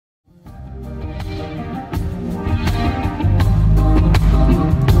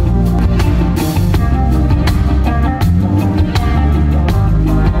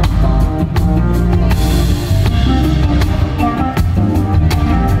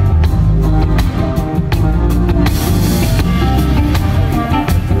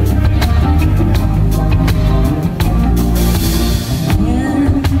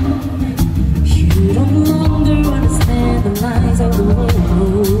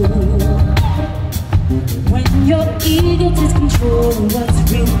for what's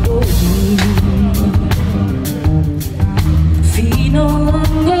real for you. Feet no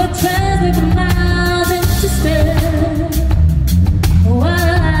longer tries with the miles into step.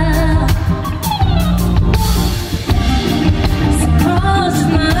 Wow. Subconscious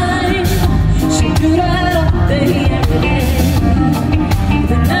mind, she do that all day, every day.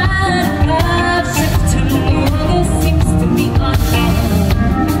 The 9 to 5 shift to no longer seems to be on fire.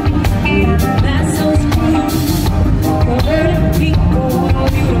 That's so sweet. Hurting people,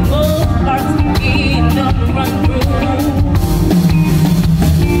 beautiful parts being on the run through.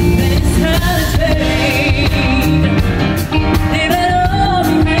 Then it's time to change. Leave it all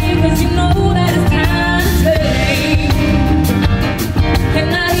behind, 'cause you know that it's time to change. And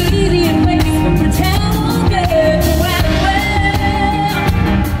not easy and wait, but pretend I won't get you anywhere.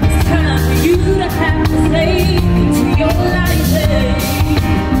 It's time for you to have to say into your life,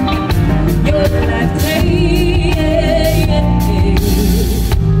 your life,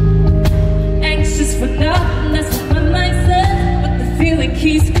 anxious for nothing, that's what my mind says, but the feeling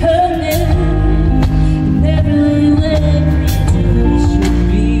keeps coming. Never really went into it should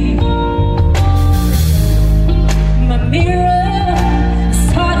be. My mirror is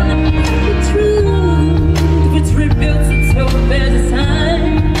hard enough to be true. If it's rebuilt until there's a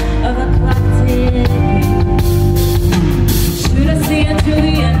sign of a clock ticking. Should I see until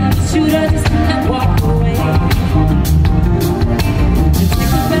the end? Should I just not walk away?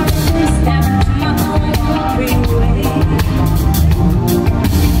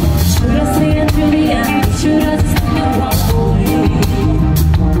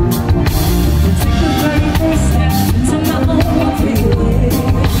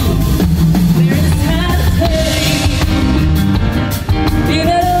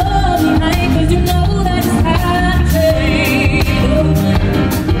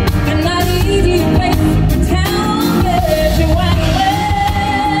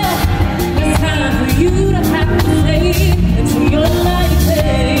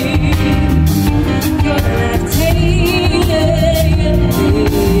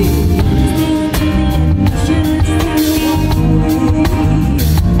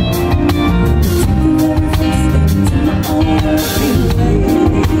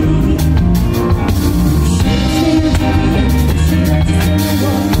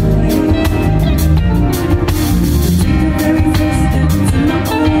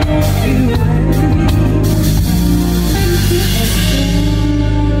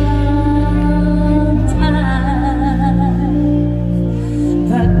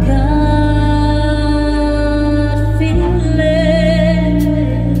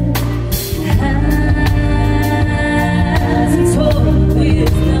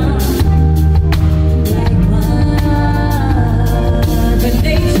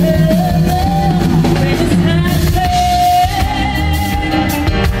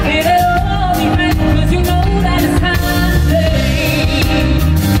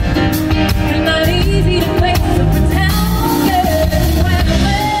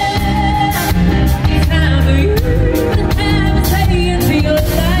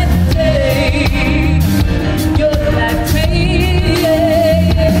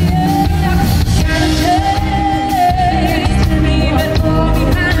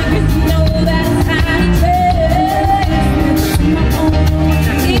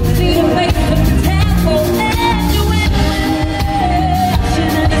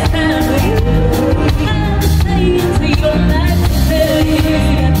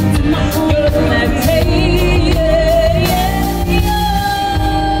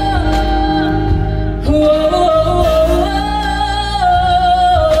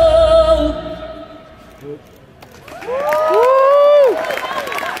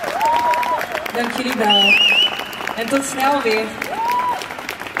 Dank jullie wel. En tot snel weer.